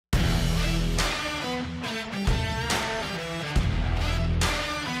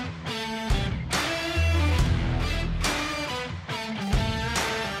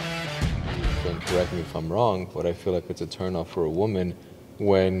correct me if I'm wrong, but I feel like it's a turnoff for a woman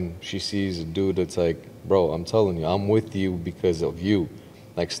when she sees a dude that's like, bro, I'm telling you, I'm with you because of you.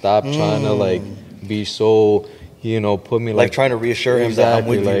 Like, stop trying to like be so, put me like trying to reassure him that I'm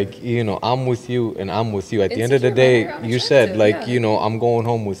with you. Like, I'm with you and I'm with you. At the end of the day, you said like, I'm going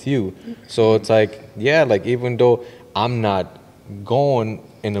home with you. So it's like, yeah, like even though I'm not going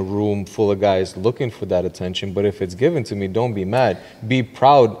in a room full of guys looking for that attention, but if it's given to me, don't be mad. Be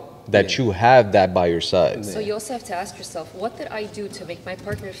proud that you have that by your side. So you also have to ask yourself, what did I do to make my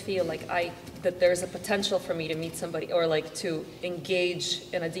partner feel like that there's a potential for me to meet somebody or like to engage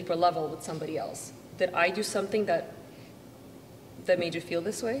in a deeper level with somebody else? Did I do something that made you feel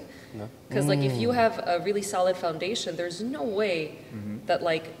this way? No. Because like if you have a really solid foundation, there's no way that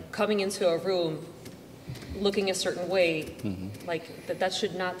like coming into a room looking a certain way, like that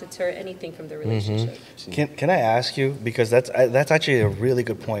should not deter anything from the relationship. Can I ask you, because that's actually a really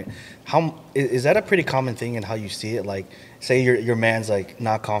good point. How is that a pretty common thing in how you see it? Like, say your man's like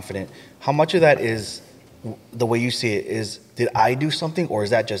not confident. How much of that is the way you see it is, did I do something, or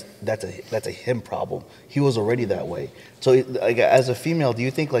is that just that's a him problem? He was already that way. So like, as a female, do you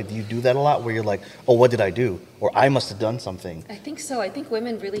think like, do you do that a lot where you're like, oh, what did I do, or I must have done something? I think so. I think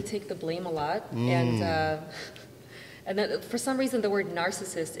women really take the blame a lot, and then for some reason the word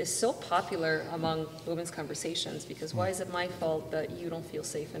narcissist is so popular among women's conversations, because why is it my fault that you don't feel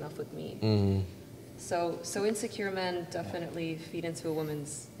safe enough with me? So insecure men definitely feed into a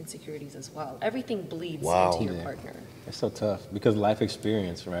woman's insecurities as well. Everything bleeds into your partner. It's so tough because life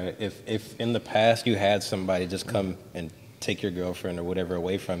experience, right? If in the past you had somebody just come and take your girlfriend or whatever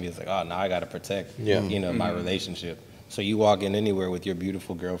away from you, it's like, oh, now I got to protect, my relationship. So you walk in anywhere with your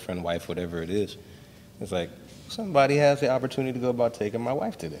beautiful girlfriend, wife, whatever it is. It's like, somebody has the opportunity to go about taking my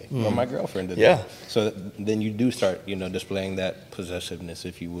wife today or my girlfriend today. Yeah. So then you do start, displaying that possessiveness,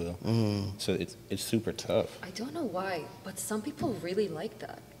 if you will. So it's super tough. I don't know why, but some people really like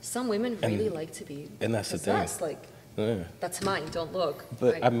that. Some women really like to be. And that's the thing. That's like, that's mine, don't look.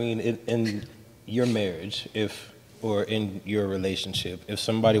 But I mean, in your marriage, or in your relationship, if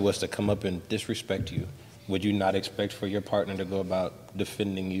somebody was to come up and disrespect you, would you not expect for your partner to go about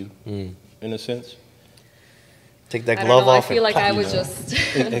defending you in a sense? Take that glove off. I feel like I would just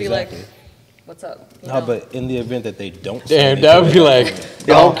be like, what's up? No, but in the event that they don't say anything, that would be like,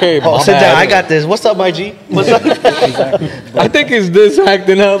 okay, sit down, I got this. What's up, my G? What's up? Exactly. I think it's this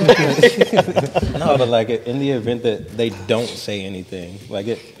acting up. No, but like in the event that they don't say anything, like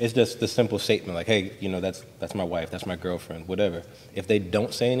it's just the simple statement, like, hey, that's my wife, that's my girlfriend, whatever. If they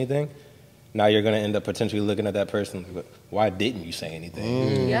don't say anything, now you're going to end up potentially looking at that person, like, why didn't you say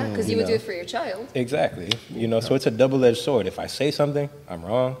anything? Yeah, because you would do it for your child. Exactly. So it's a double-edged sword. If I say something, I'm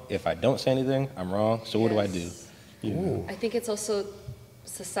wrong. If I don't say anything, I'm wrong. So what do I do? I think it's also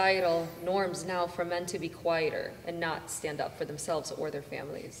societal norms now for men to be quieter and not stand up for themselves or their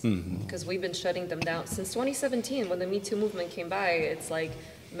families. Because we've been shutting them down. Since 2017, when the Me Too movement came by, it's like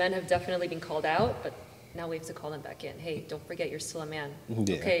men have definitely been called out, but now we have to call them back in. Hey, don't forget you're still a man.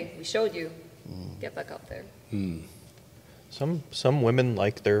 Yeah. Okay, we showed you. Get back out there. Some women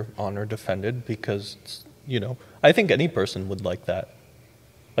like their honor defended because, I think any person would like that.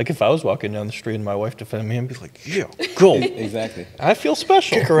 Like if I was walking down the street and my wife defended me, I'd be like, yeah, go. Exactly. I feel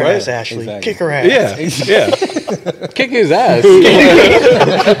special. Kick her ass, Ashley. Exactly. Kick her ass. Yeah. Kick his ass. You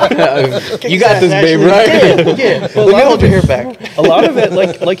got this, babe, right? Yeah. Well, let me hold your hair back. A lot of it,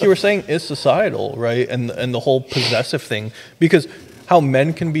 like you were saying, is societal, right? And the whole possessive thing. Because how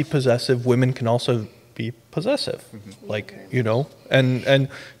men can be possessive, women can also be possessive. Like, and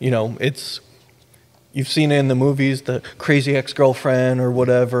it's... You've seen it in the movies, the crazy ex-girlfriend or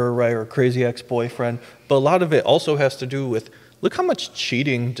whatever, right, or crazy ex-boyfriend. But a lot of it also has to do with, look how much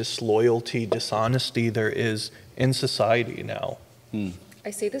cheating, disloyalty, dishonesty there is in society now.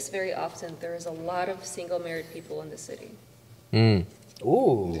 I say this very often. There is a lot of single married people in the city. Ooh.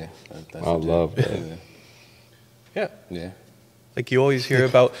 Yeah, I love that. Yeah. Like you always hear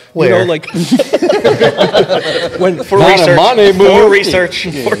about, Where? like when for research.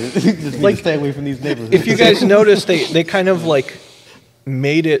 Like stay away from these neighborhoods. If you guys notice, they kind of like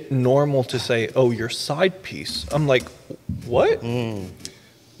made it normal to say, "Oh, your side piece." I'm like, what?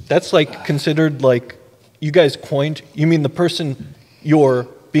 That's like considered like you guys coined. You mean the person you're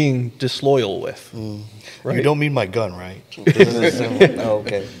being disloyal with? Right? You don't mean my gun, right? Oh,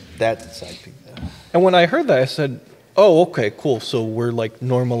 okay. That side piece. And when I heard that, I said, oh, okay, cool. So we're like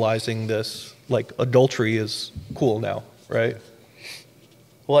normalizing this, like adultery is cool now, right?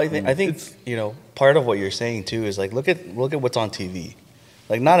 Well, I think part of what you're saying too is like look at what's on TV.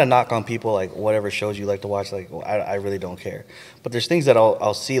 Like, not a knock on people, like, whatever shows you like to watch, like, I really don't care. But there's things that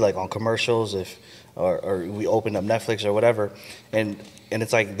I'll see, like, on commercials, or we open up Netflix or whatever, and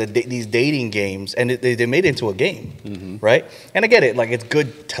it's like these dating games, and they made it into a game, right? And I get it, like, it's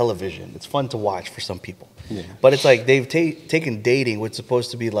good television. It's fun to watch for some people. Yeah. But it's like they've taken dating, which is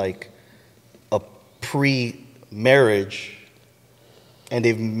supposed to be like a pre-marriage, and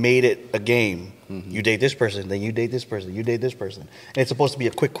they've made it a game. You date this person, then you date this person, you date this person. And it's supposed to be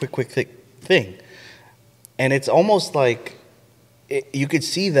a quick thing. And it's almost like you could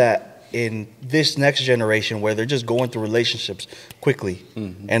see that in this next generation where they're just going through relationships quickly.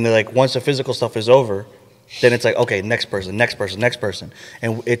 And they're like, once the physical stuff is over, then it's like, okay, next person.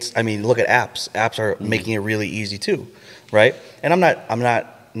 And it's, I mean, look at apps. Apps are making it really easy too, right? And I'm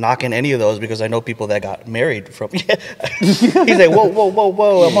not knocking any of those because I know people that got married from. He's like,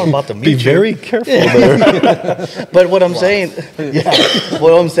 whoa! I'm about to meet you. Be very careful there. But what I'm saying,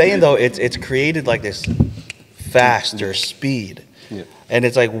 what I'm saying though, it's created like this faster speed, and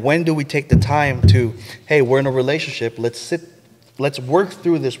it's like, when do we take the time to, hey, we're in a relationship, let's work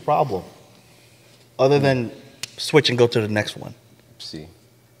through this problem, other than switch and go to the next one. See,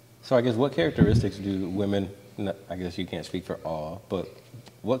 so I guess what characteristics do women? I guess you can't speak for all, but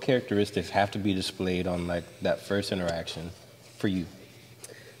what characteristics have to be displayed on like that first interaction for you?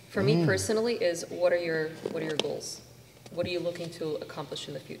 For me personally, is what are your goals? What are you looking to accomplish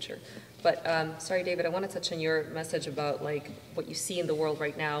in the future? But sorry, David, I want to touch on your message about like what you see in the world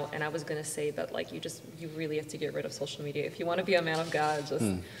right now. And I was going to say that like you really have to get rid of social media if you want to be a man of God. Just,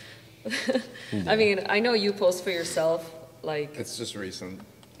 I mean, I know you post for yourself, like it's just recent.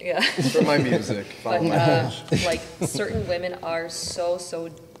 Yeah. For my music. But like certain women are so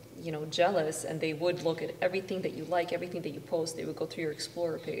jealous, and they would look at everything that you like, everything that you post. They would go through your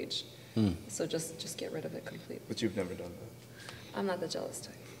Explorer page. So just get rid of it completely. But you've never done that. I'm not the jealous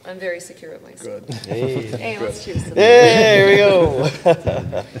type. I'm very secure of myself. Good. Hey, let's choose to here we go.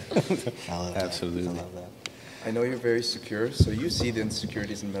 Absolutely. I love that. I know you're very secure, so you see the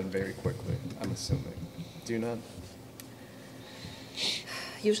insecurities in men very quickly, I'm assuming. Do you not?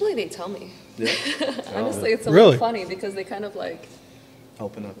 Usually they tell me. Yeah? Honestly, it's a Really? little funny because they kind of like,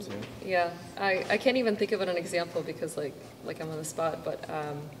 Open up to you. yeah. I can't even think of an example because like I'm on the spot, but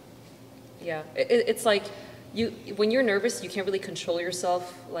yeah. It's like when you're nervous, you can't really control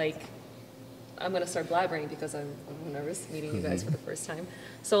yourself. Like, I'm gonna start blabbering because I'm nervous meeting you guys for the first time.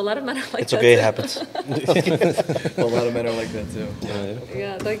 So a lot of men are like It's that okay, it too. happens. A lot of men are like that too.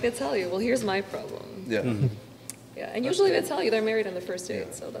 Yeah, like they tell you, well, here's my problem. Yeah. Yeah, and usually they tell you they're married on the first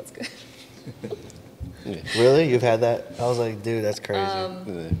date, so that's good. Really? You've had that? I was like, dude, that's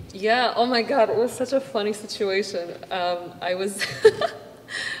crazy. Yeah, oh my God, it was such a funny situation. I was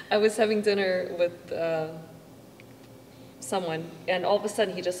I was having dinner with someone, and all of a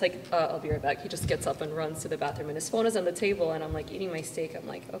sudden he just like, I'll be right back. He just gets up and runs to the bathroom, and his phone is on the table, and I'm like eating my steak. I'm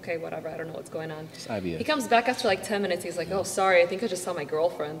like, okay, whatever, I don't know what's going on. Just IBS. He comes back after like 10 minutes. He's like, oh, sorry, I think I just saw my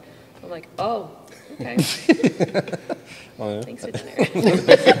girlfriend. I'm like, oh, okay. Thanks for dinner.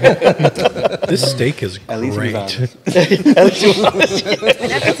 This steak is At least great. And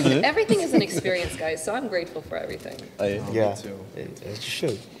everything is an experience, guys, so I'm grateful for everything. Yeah, Me too. as you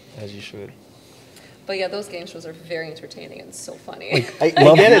should. As you should. But yeah, those game shows are very entertaining and so funny. I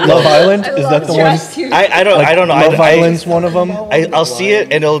get it. Love Island? I Is love that the one? Trust you. I don't know. Love Island's one of them. I'll see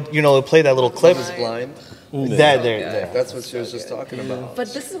it, and it'll play that little clip. Is blind? There. That's what she was just talking about.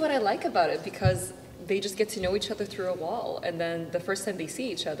 But this is what I like about it, because they just get to know each other through a wall, and then the first time they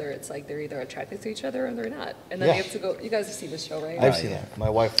see each other, it's like they're either attracted to each other or they're not. And then Yeah. they have to go, you guys have seen the show, right? I've seen that. My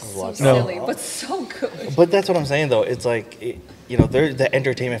wife was So watching. silly, but so good. But that's what I'm saying, though. It's like, the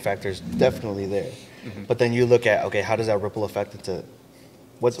entertainment factor is definitely there. But then you look at, okay, how does that ripple effect into,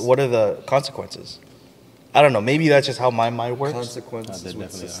 what are the consequences? I don't know. Maybe that's just how my mind works. Consequences There with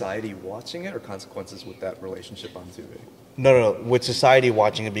definitely are. society watching it, or consequences with that relationship on TV? No. With society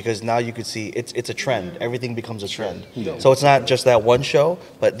watching it, because now you could see it's a trend. Everything becomes a trend. So it's not just that one show,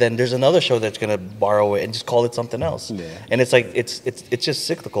 but then there's another show that's gonna borrow it and just call it something else. Yeah. And it's like it's just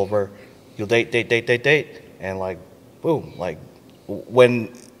cyclical, where you'll date, and like boom, like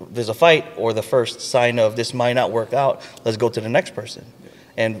when there's a fight or the first sign of this might not work out, let's go to the next person.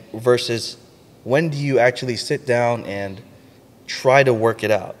 And versus, when do you actually sit down and try to work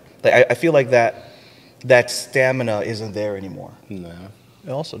it out? Like I feel like that stamina isn't there anymore. No. It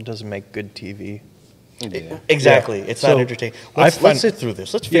also doesn't make good TV. Yeah. Exactly. Yeah. It's So, not entertaining. I Let's find- sit through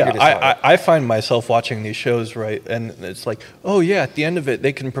this. Let's figure Yeah, this out. I find myself watching these shows, right? And it's like, oh, yeah, at the end of it,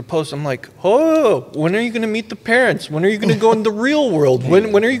 they can propose. I'm like, oh, when are you going to meet the parents? When are you going to go in the real world?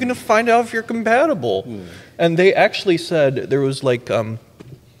 When are you going to find out if you're compatible? And they actually said there was like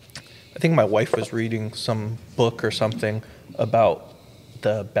think my wife was reading some book or something about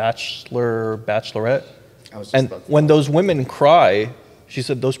the Bachelor, Bachelorette. I was just And about to when those women cry, she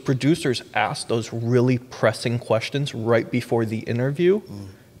said those producers ask those really pressing questions right before the interview.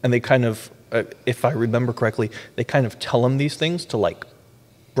 And they kind of, if I remember correctly, they kind of tell them these things to like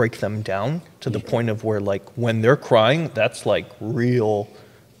break them down to the point of where like when they're crying, that's like real,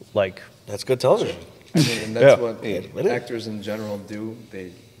 like. That's good television. I mean, and that's Yeah. what actors in general do.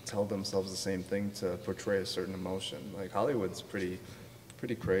 They tell themselves the same thing to portray a certain emotion. Like Hollywood's pretty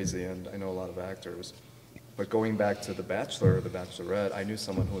crazy, and I know a lot of actors. But going back to The Bachelor or The Bachelorette, I knew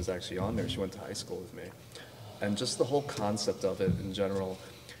someone who was actually on there. She went to high school with me. And just the whole concept of it in general,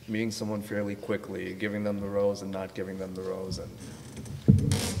 meeting someone fairly quickly, giving them the rose and not giving them the rose, and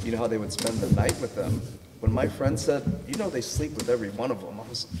you know how they would spend the night with them. When my friend said, you know, they sleep with every one of them,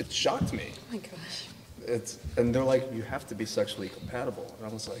 it shocked me. Oh my gosh. And they're like, you have to be sexually compatible. And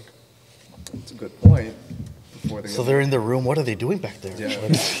I was like, that's a good point. So they're in the room. What are they doing back there? Yeah.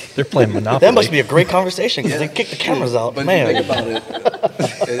 They're playing Monopoly. That must be a great conversation because they kick the cameras out. But Man, if you think about it,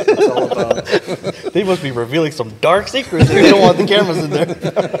 it's all about. they must be revealing some dark secrets if they don't want the cameras in there.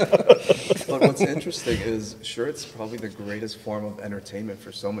 But what's interesting is, sure, it's probably the greatest form of entertainment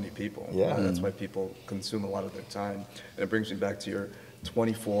for so many people. Yeah. That's why people consume a lot of their time. And it brings me back to your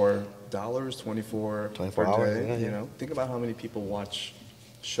 $24, 24 per hours, day. yeah. You know, think about how many people watch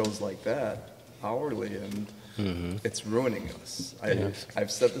shows like that hourly, and it's ruining us.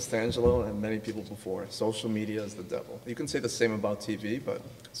 I've said this to Angelo and many people before. Social media is the devil. You can say the same about TV, but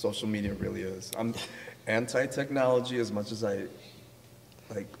social media really is. I'm anti-technology as much as I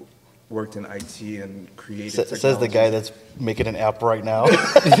worked in IT and created technology. Says the guy that's making an app right now.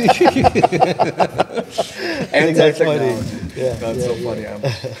 Anti-technology. Yeah, That's so funny.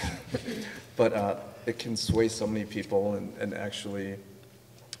 But it can sway so many people and actually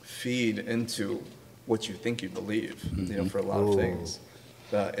feed into what you think you believe, you know, for a lot of things.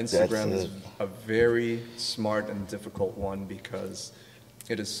 Instagram is a very smart and difficult one because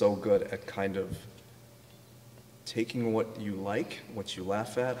it is so good at kind of taking what you like, what you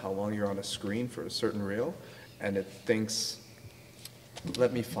laugh at, how long you're on a screen for a certain reel, and it thinks,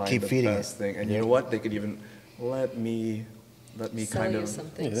 let me find the best thing. And you know what? They could even let me Sell kind you of some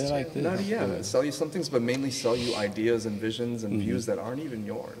things sell you some things, but mainly sell you ideas and visions and views that aren't even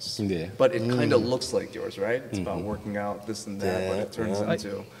yours. Yeah. But it kind of looks like yours, right? It's about working out this and that, but it turns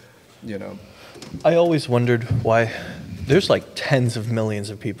into, you know. I always wondered why there's like tens of millions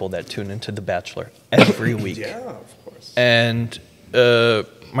of people that tune into The Bachelor every week. Yeah, of course. And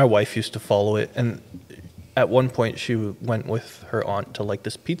my wife used to follow it, and at one point she went with her aunt to like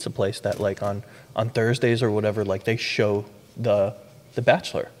this pizza place that like on Thursdays or whatever, like they show the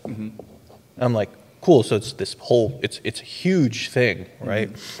Bachelor. And I'm like, cool, so it's this whole it's a huge thing, right?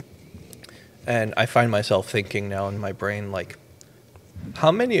 And I find myself thinking now in my brain, like,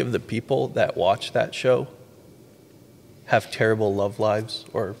 how many of the people that watch that show have terrible love lives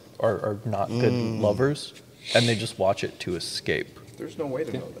or are not good lovers, and they just watch it to escape? There's no way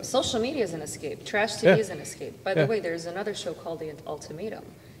to know that. Social media is an escape. Trash TV is an escape. By the way, there's another show called The Ultimatum,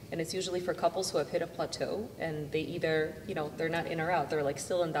 and it's usually for couples who have hit a plateau, and they either, you know, they're not in or out. They're like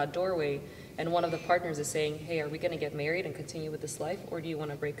still in that doorway, and one of the partners is saying, hey, are we going to get married and continue with this life, or do you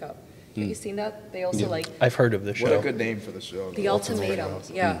want to break up? Have you seen that? They also like... I've heard of the show. What a good name for the show. The Ultimatum,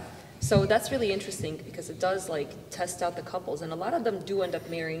 yeah. So that's really interesting because it does like test out the couples, and a lot of them do end up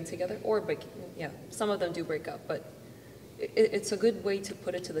marrying together, or some of them do break up, but it's a good way to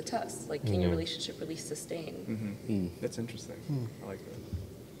put it to the test. Like, can your relationship really sustain? That's interesting. I like that.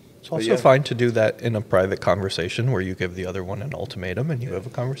 It's also fine to do that in a private conversation where you give the other one an ultimatum and you have a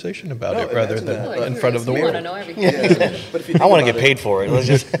conversation about it rather than in front of the We world. want to know everything. But if you think I want to about get paid for it. Let's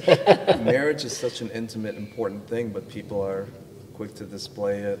just. Marriage is such an intimate, important thing, but people are quick to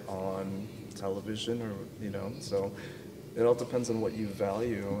display it on television, or you know. So it all depends on what you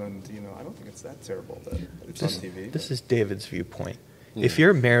value, and you know, I don't think it's that terrible that it's on TV. This is David's viewpoint. If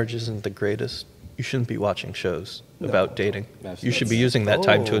your marriage isn't the greatest, you shouldn't be watching shows about dating. You should be using that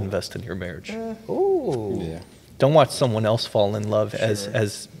time to invest in your marriage. Don't watch someone else fall in love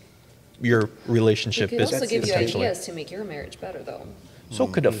as your relationship It can is also give you essentially. ideas to make your marriage better, though. So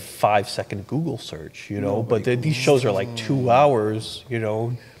could a 5-second Google search, you know, but these shows are like 2 hours, you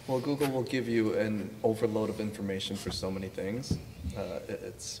know. Well, Google will give you an overload of information for so many things.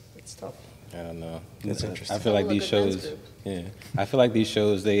 It's tough. I don't know. That's interesting. I feel like these shows, I feel like these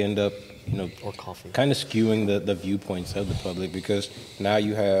shows, they end up, you know, Or coffee. kind of skewing the viewpoints of the public, because now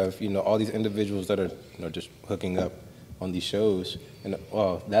you have, you know, all these individuals that are, you know, just hooking up on these shows. And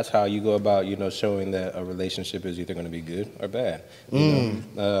well, that's how you go about, you know, showing that a relationship is either going to be good or bad. You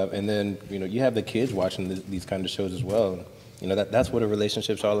know? And then, you know, you have the kids watching these kind of shows as well. You know, that's what a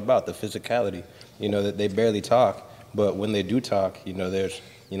relationship's all about, the physicality. You know, that they barely talk, but when they do talk, you know, there's,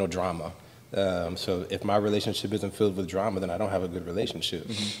 you know, drama. So if my relationship isn't filled with drama, then I don't have a good relationship.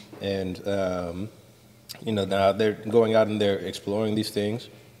 And, you know, now they're going out and they're exploring these things,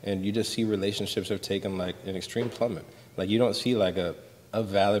 and you just see relationships have taken like an extreme plummet. Like you don't see like a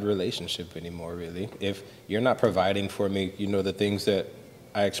valid relationship anymore, really. If you're not providing for me, you know, the things that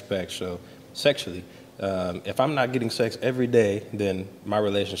I expect, so sexually, if I'm not getting sex every day, then my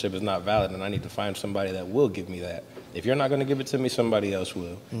relationship is not valid, and I need to find somebody that will give me that. If you're not going to give it to me, somebody else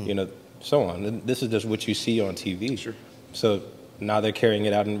will, you know, so on. And this is just what you see on TV. Sure. So now they're carrying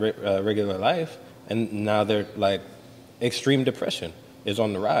it out in regular life, and now they're like, extreme depression is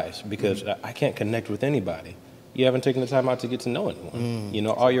on the rise because I can't connect with anybody. You haven't taken the time out to get to know anyone. You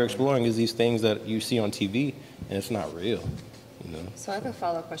know, all you're exploring is these things that you see on TV, and it's not real. You know? So I have a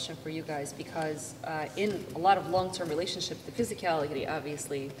follow-up question for you guys, because in a lot of long-term relationships, the physicality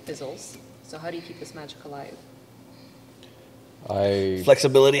obviously fizzles. So how do you keep this magic alive?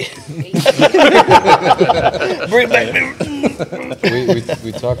 Flexibility. Bring back.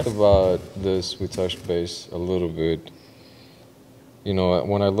 We talked about this, we touched base a little bit. You know,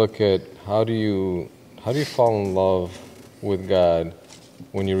 when I look at how do you fall in love with God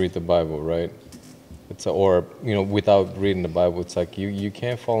when you read the Bible, right? Or, you know, without reading the Bible, it's like you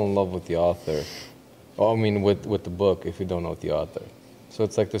can't fall in love with the author. I mean, with the book if you don't know the author. So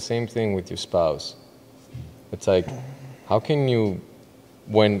it's like the same thing with your spouse. It's like, how can you,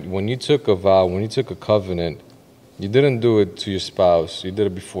 when you took a vow, when you took a covenant, you didn't do it to your spouse, you did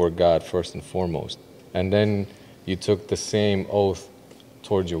it before God first and foremost. And then you took the same oath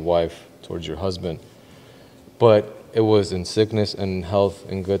towards your wife, towards your husband. But it was in sickness and in health,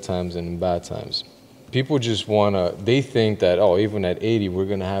 in good times and in bad times. People just they think that, oh, even at 80, we're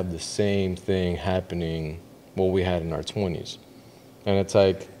going to have the same thing happening what we had in our 20s. And it's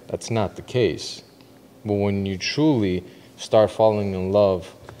like, that's not the case. But when you truly start falling in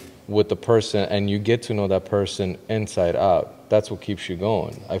love with the person and you get to know that person inside out, that's what keeps you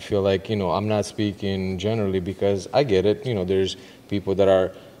going. I feel like, you know, I'm not speaking generally because I get it. You know, there's people that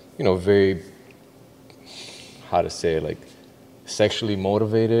are, you know, very, how to say it, like sexually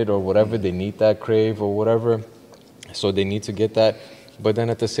motivated or whatever. They need that crave or whatever. So they need to get that. But then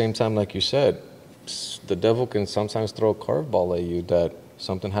at the same time, like you said, the devil can sometimes throw a curveball at you that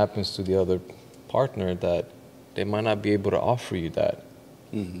something happens to the other partner that they might not be able to offer you that.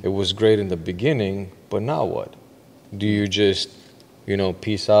 It was great in the beginning, but now what? Do you just, you know,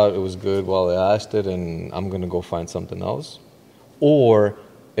 peace out, it was good while I lasted and I'm going to go find something else? Or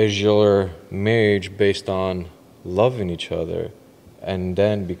is your marriage based on loving each other, and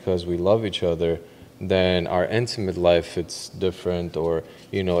then because we love each other, then our intimate life, it's different, or,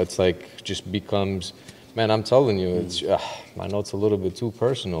 you know, it's like just becomes, man, I'm telling you, it's, I know it's a little bit too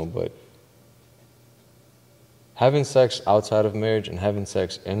personal, but having sex outside of marriage and having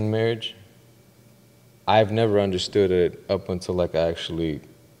sex in marriage, I've never understood it up until like I actually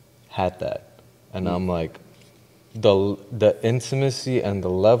had that. And I'm like, the intimacy and the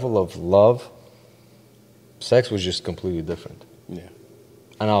level of love, sex was just completely different. Yeah.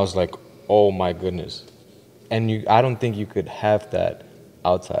 And I was like, oh my goodness. And I don't think you could have that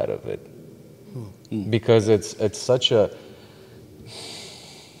outside of it. Because it's such a,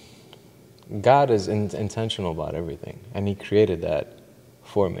 God is intentional about everything, and he created that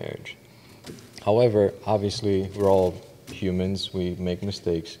for marriage. However, obviously, we're all humans, we make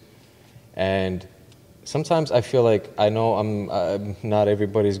mistakes, and sometimes I feel like, I know I'm not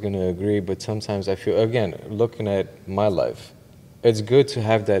everybody's going to agree, but sometimes I feel, again, looking at my life, it's good to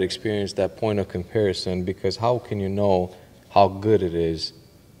have that experience, that point of comparison, because how can you know how good it is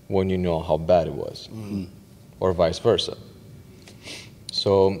when you know how bad it was, or vice versa?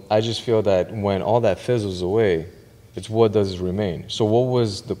 So I just feel that when all that fizzles away, it's what does remain. So what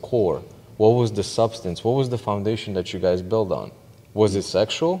was the core? What was the substance? What was the foundation that you guys built on? Was it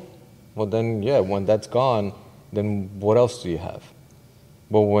sexual? Well then, yeah, when that's gone, then what else do you have?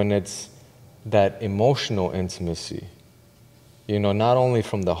 But when it's that emotional intimacy, you know, not only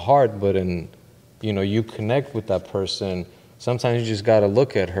from the heart, but in, you know, you connect with that person. Sometimes you just gotta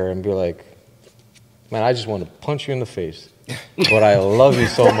look at her and be like, man, I just want to punch you in the face. But I love you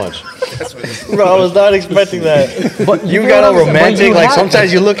so much. Bro, I was not expecting that. But you got all romantic. Like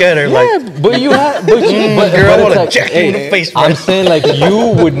sometimes you look at her like, but you have, but girl, I want to like, jack you in the face. I'm saying like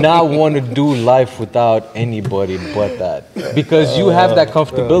you would not want to do life without anybody but that, because you have that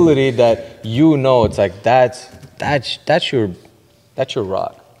comfortability that you know it's like that's that's your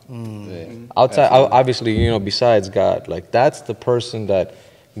rock. Yeah. Outside, obviously, you know, besides God, like that's the person that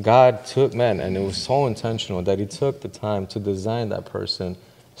God took, man, and it was so intentional that He took the time to design that person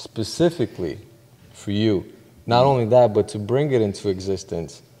specifically for you. Not only that, but to bring it into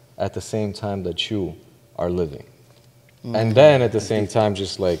existence at the same time that you are living. And then at the same time,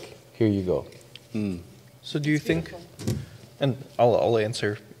 just like, here you go. So do you think, and I'll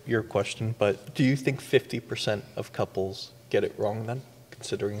answer your question, but do you think 50% of couples get it wrong then,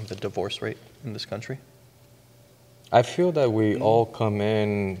 considering the divorce rate in this country? I feel that we all come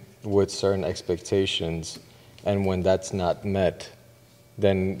in with certain expectations, and when that's not met,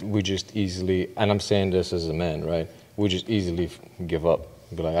 then we just easily, and I'm saying this as a man, right? We just easily give up.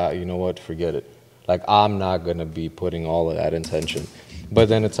 Be like, you know what, forget it. Like, I'm not gonna be putting all of that intention. But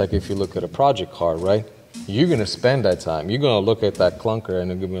then it's like, if you look at a project car, right? You're gonna spend that time. You're gonna look at that clunker and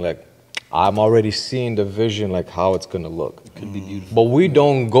you're gonna be like, I'm already seeing the vision, like how it's gonna look. It could be beautiful. But we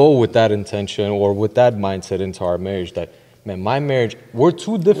don't go with that intention or with that mindset into our marriage that, man, my marriage, we're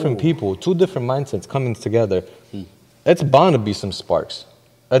two different people, two different mindsets coming together. It's bound to be some sparks.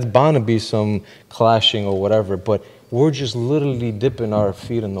 It's bound to be some clashing or whatever, but we're just literally dipping our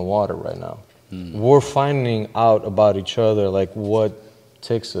feet in the water right now. We're finding out about each other, like what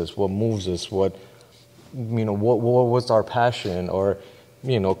takes us, what moves us, what, you know, what's our passion, or,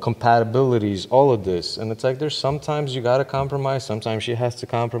 you know, compatibilities, all of this. And it's like, there's sometimes you got to compromise, sometimes she has to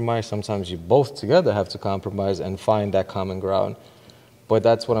compromise, sometimes you both together have to compromise and find that common ground. But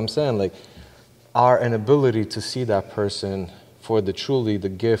that's what I'm saying, like, our inability to see that person for the truly the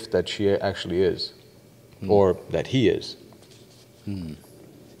gift that she actually is, or that he is.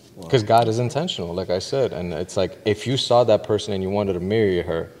 Because God is intentional, like I said. And it's like, if you saw that person and you wanted to marry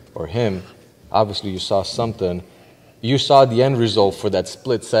her or him, obviously you saw something. You saw the end result for that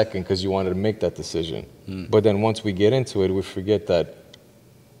split second because you wanted to make that decision. But then once we get into it, we forget that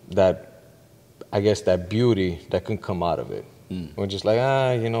I guess that beauty that can come out of it. We're just like,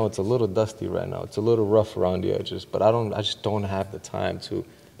 you know, it's a little dusty right now. It's a little rough around the edges, but I just don't have the time to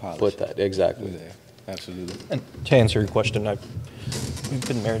put that. Exactly. Yeah, absolutely. And to answer your question, we've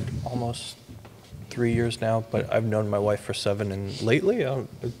been married almost 3 years now, but I've known my wife for 7, and lately, I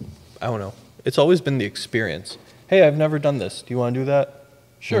don't know. It's always been the experience. Hey, I've never done this. Do you want to do that?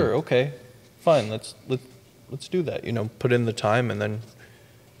 Sure. Okay. Fine. Let's do that. You know, put in the time, and then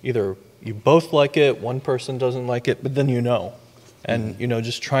either you both like it, one person doesn't like it, but then you know. And you know,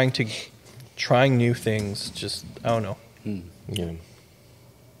 just trying new things. Just I don't know. Yeah.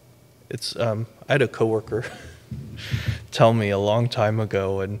 It's I had a coworker tell me a long time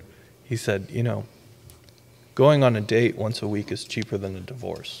ago, and he said, you know, going on a date once a week is cheaper than a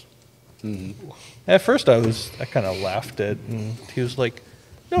divorce. At first I kind of laughed at it, and he was like,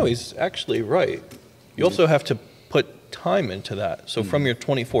 no, he's actually right. You also have to put time into that. So from your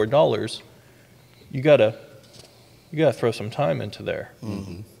 $24, you gotta throw some time into there.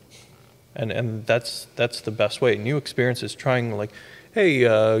 And that's the best way. New experiences, trying like, hey,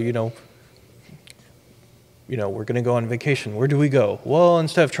 you know, we're gonna go on vacation. Where do we go? Well,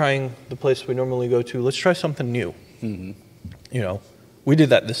 instead of trying the place we normally go to, let's try something new. You know, we did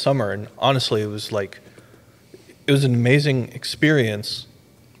that this summer, and honestly, it was an amazing experience,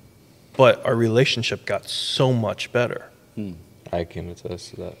 but our relationship got so much better. I can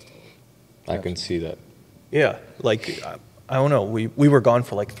attest to that. I can see that. Yeah, like, I don't know, we were gone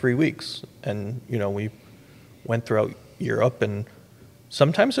for like 3 weeks, and, you know, we went throughout Europe, and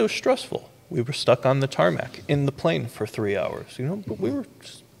sometimes it was stressful. We were stuck on the tarmac in the plane for 3 hours, you know, but we were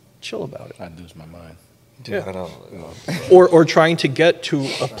just chill about it. I'd lose my mind. Dude, Yeah. I know. Or trying to get to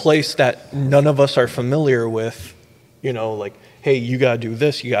a place that none of us are familiar with, you know, like, hey, you gotta do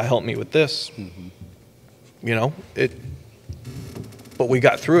this, you gotta help me with this. You know, but we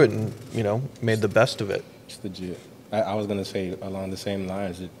got through it and, you know, made the best of it. It's legit. I was gonna say along the same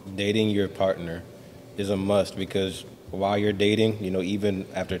lines that dating your partner is a must, because while you're dating, you know, even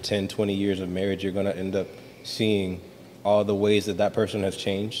after 10, 20 years of marriage, you're gonna end up seeing all the ways that person has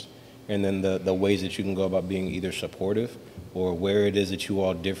changed, and then the ways that you can go about being either supportive or where it is that you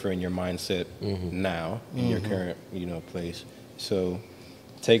all differ in your mindset now in your current, you know, place. So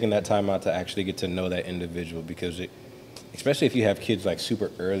taking that time out to actually get to know that individual, because especially if you have kids like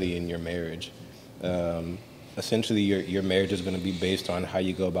super early in your marriage, essentially your marriage is going to be based on how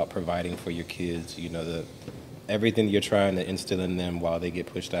you go about providing for your kids, you know, everything you're trying to instill in them while they get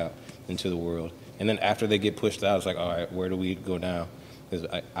pushed out into the world. And then after they get pushed out, it's like, all right, where do we go now?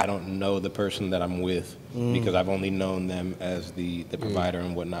 Because I don't know the person that I'm with, because I've only known them as the provider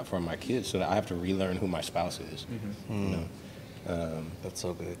and whatnot for my kids. So that I have to relearn who my spouse is. You know? That's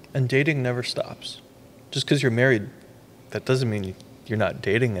so good. And dating never stops. just because you're married, that doesn't mean you're not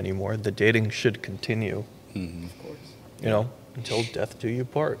dating anymore. The dating should continue, Of course. you know, until death do you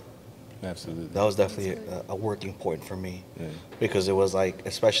part. Absolutely. That was definitely a working point for me, Yeah. because it was like,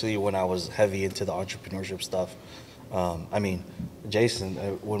 especially when I was heavy into the entrepreneurship stuff. I mean, Jason,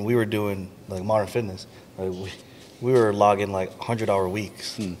 when we were doing like Modern Fitness, we were logging like 100-hour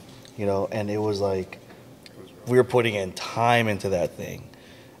weeks, you know, and it was like we were putting in time into that thing,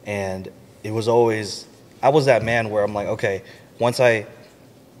 and it was always, I was that man where I'm like, okay, once I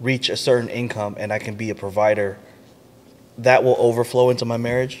reach a certain income and I can be a provider, that will overflow into my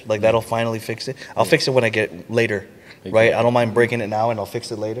marriage. Like that'll finally fix it. I'll fix it when I get later, right? I don't mind breaking it now and I'll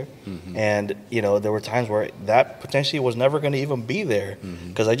fix it later. And you know, there were times where that potentially was never going to even be there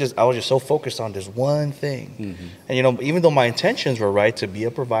because I was just so focused on this one thing. And you know, even though my intentions were right to be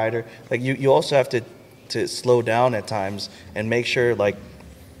a provider, like you also have to slow down at times and make sure, like,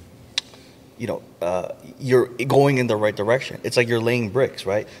 you know, you're going in the right direction. It's like you're laying bricks,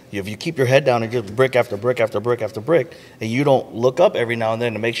 right? If you keep your head down and just brick after brick after brick after brick, and you don't look up every now and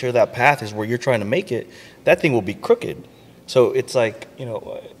then to make sure that path is where you're trying to make it, that thing will be crooked. So it's like, you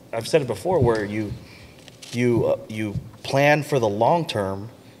know, I've said it before, where you plan for the long term,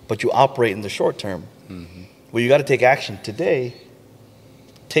 but you operate in the short term. Well, you got to take action today,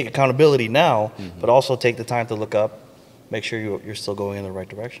 take accountability now, but also take the time to look up, make sure you're still going in the right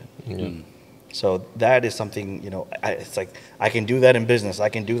direction. So that is something, you know, it's like I can do that in business. I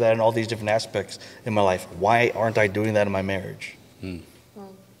can do that in all these different aspects in my life. Why aren't I doing that in my marriage?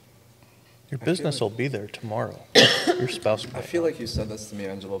 Your business will be there tomorrow. Your spouse I feel like you said this to me,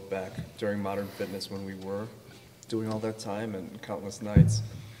 Angelo, back during Modern Fitness when we were doing all that time and countless nights.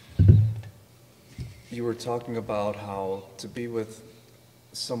 You were talking about how to be with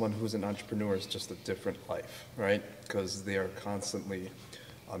someone who's an entrepreneur is just a different life, right? Because they are constantly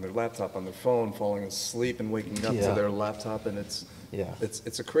on their laptop, on their phone, falling asleep and waking up to their laptop, and it's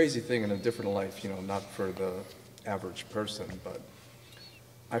a crazy thing in a different life, you know, not for the average person. But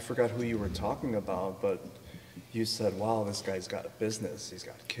I forgot who you were talking about, but you said, wow, this guy's got a business, he's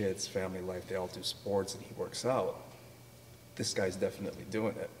got kids, family life, they all do sports, and he works out. This guy's definitely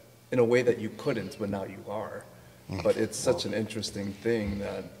doing it in a way that you couldn't, but now you are. But it's such an interesting thing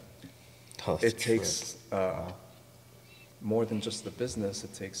that it takes more than just the business.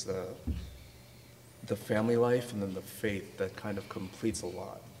 It takes the family life and then the faith that kind of completes a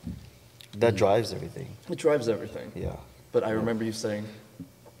lot. That drives everything. It drives everything. Yeah. But I remember you saying,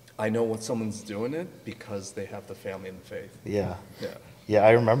 I know when someone's doing it because they have the family and the faith. Yeah. Yeah. Yeah,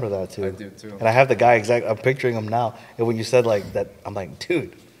 I remember that too. I do too. And I have the guy I'm picturing him now. And when you said like that, I'm like,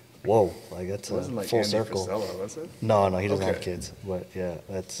 dude, whoa, like that's It wasn't a like full Andy circle. Frisella, was it? No, he doesn't have Okay. kids. But yeah,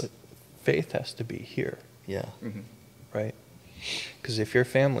 that's, faith has to be here, yeah. right? Because if your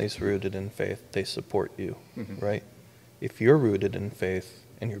family's rooted in faith, they support you, right? If you're rooted in faith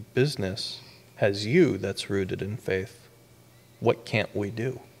and your business has you that's rooted in faith, what can't we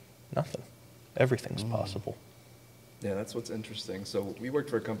do? Nothing. Everything's possible. Yeah, that's what's interesting. So we worked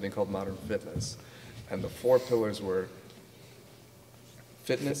for a company called Modern Fitness, and the 4 pillars were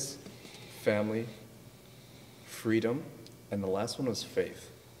fitness, family, freedom, and the last one was faith.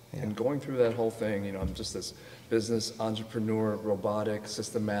 And going through that whole thing, you know, I'm just this business entrepreneur, robotic,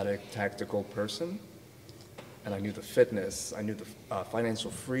 systematic, tactical person. And I knew the fitness, I knew the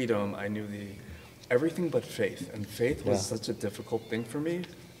financial freedom, I knew the everything but faith. And faith was such a difficult thing for me.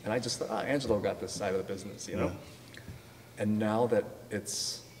 And I just thought, Angelo got this side of the business, you know? And now that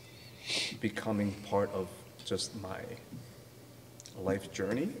it's becoming part of just my life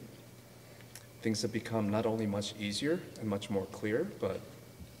journey, things have become not only much easier and much more clear, but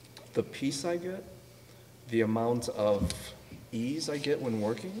the peace I get, the amount of ease I get when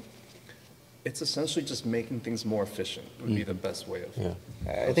working, it's essentially just making things more efficient would be the best way of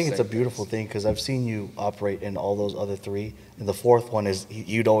I think it's a beautiful thing because I've seen you operate in all those other 3, and the 4th one is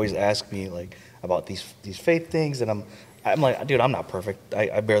you'd always ask me like about these faith things, and I'm like, dude, I'm not perfect.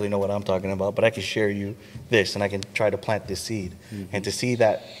 I barely know what I'm talking about, but I can share you this, and I can try to plant this seed, and to see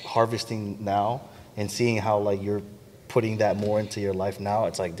that harvesting now, and seeing how like you're putting that more into your life now,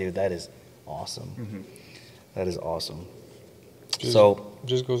 it's like, dude, that is awesome. That is awesome.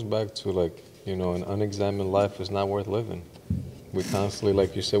 Just goes back to like, you know, an unexamined life is not worth living. We constantly,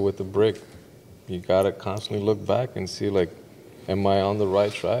 like you said with the brick, you gotta constantly look back and see like, am I on the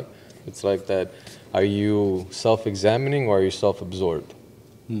right track? It's like that. Are you self-examining or are you self-absorbed?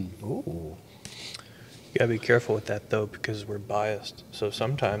 Ooh. You gotta be careful with that though, because we're biased. So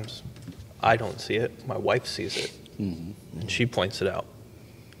sometimes I don't see it, my wife sees it, and she points it out.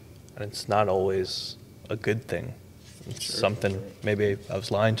 And it's not always a good thing. It's something maybe I was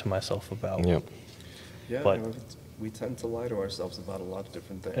lying to myself about. Yep. Yeah, But we tend to lie to ourselves about a lot of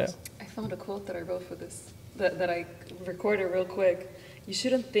different things. yeah. I found a quote that I wrote for this, that I recorded real quick. You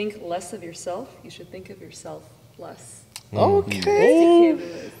shouldn't think less of yourself, you should think of yourself less. Okay.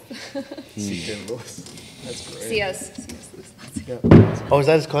 C.K. Lewis. That's great. CS. Lewis. Oh, is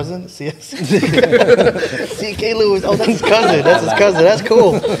that his cousin? CS? C.K. Lewis. Oh, that's his cousin. That's his cousin. That's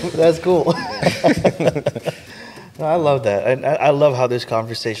cool. That's cool. No, I love that. And I love how this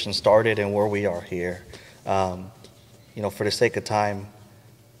conversation started and where we are here. You know, for the sake of time,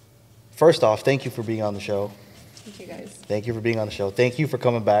 first off, thank you for being on the show. Thank you, guys. Thank you for being on the show. Thank you for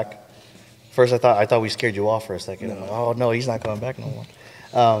coming back. First, I thought we scared you off for a second. No. I'm like, oh, no, he's not coming back no more.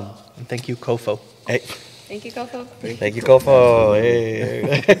 And thank you, KOFO. Hey, Thank you, KOFO. thank you, KOFO.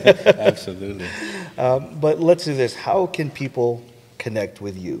 Hey. Absolutely. But let's do this. How can people connect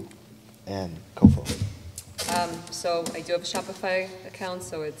with you and KOFO? So I do have a Shopify account,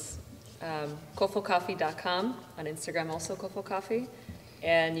 so it's kofocoffee.com. On Instagram, also KOFO Coffee.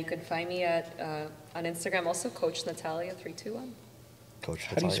 And you can find me at on Instagram, also Coach Natalia 321. Coach,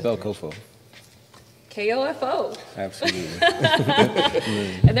 How do you spell KOFO? KOFO. Absolutely.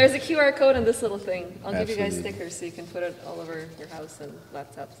 And there's a QR code on this little thing. I'll give you guys Absolutely. stickers so you can put it all over your house and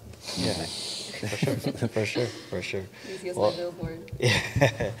laptops. Yeah, for sure. Easy as Well, my billboard.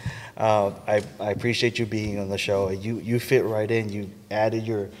 I appreciate you being on the show. You fit right in. You added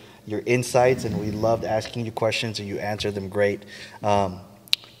your insights, and we loved asking you questions, and you answered them great. We're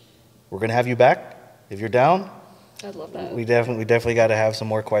gonna have you back if you're down. I'd love that. We definitely got to have some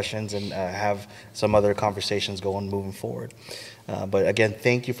more questions and have some other conversations going moving forward. But again,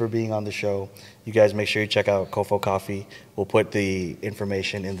 thank you for being on the show. You guys make sure you check out KOFO Coffee. We'll put the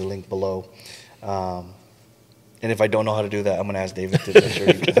information in the link below. And if I don't know how to do that, I'm going to ask David to make sure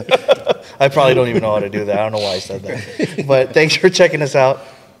you can. I probably don't even know how to do that. I don't know why I said that. But thanks for checking us out.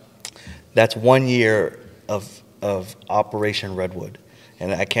 That's 1 year of Operation Redwood.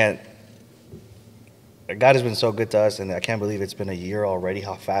 And I can't, God has been so good to us, and I can't believe it's been a year already,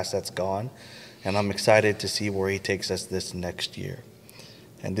 how fast that's gone. And I'm excited to see where he takes us this next year.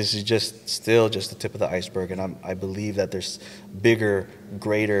 And this is still just the tip of the iceberg, and I believe that there's bigger,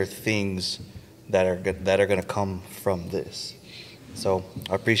 greater things that are going to come from this. So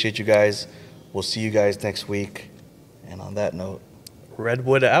I appreciate you guys. We'll see you guys next week. And on that note,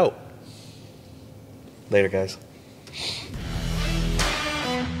 Redwood out. later, guys.